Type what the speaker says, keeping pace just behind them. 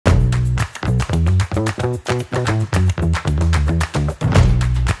Hi,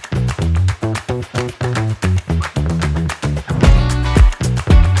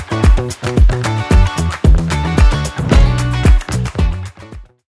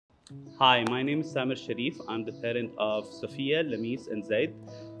 my name is Samer Sharif. I'm the parent of Sophia, Lamis, and Zaid.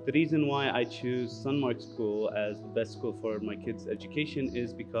 The reason why I choose Sunmarke School as the best school for my kids' education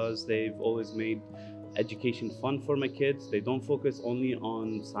is because they've always made education fun for my kids. They don't focus only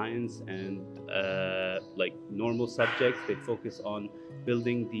on science and like normal subjects. They focus on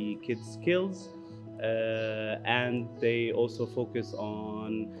building the kids' skills, and they also focus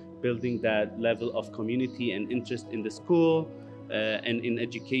on building that level of community and interest in the school. And in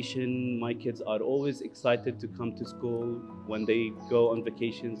education, my kids are always excited to come to school. When they go on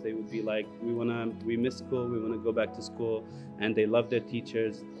vacations, they would be like, we miss school, we wanna go back to school, and they love their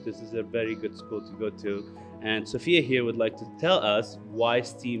teachers. This is a very good school to go to. And Sophia here would like to tell us why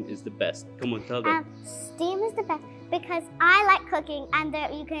STEAM is the best. Come on, tell them. STEAM is the best because I like cooking, and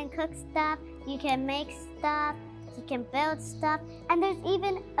there you can cook stuff, you can make stuff, you can build stuff, and there's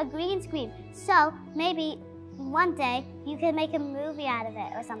even a green screen. So maybe one day you can make a movie out of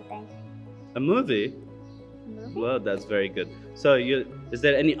it or something. A movie? Well, that's very good. So is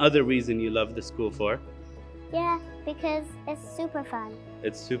there any other reason you love the school for? Yeah, because it's super fun.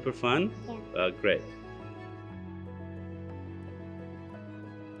 It's super fun? Yeah. Great.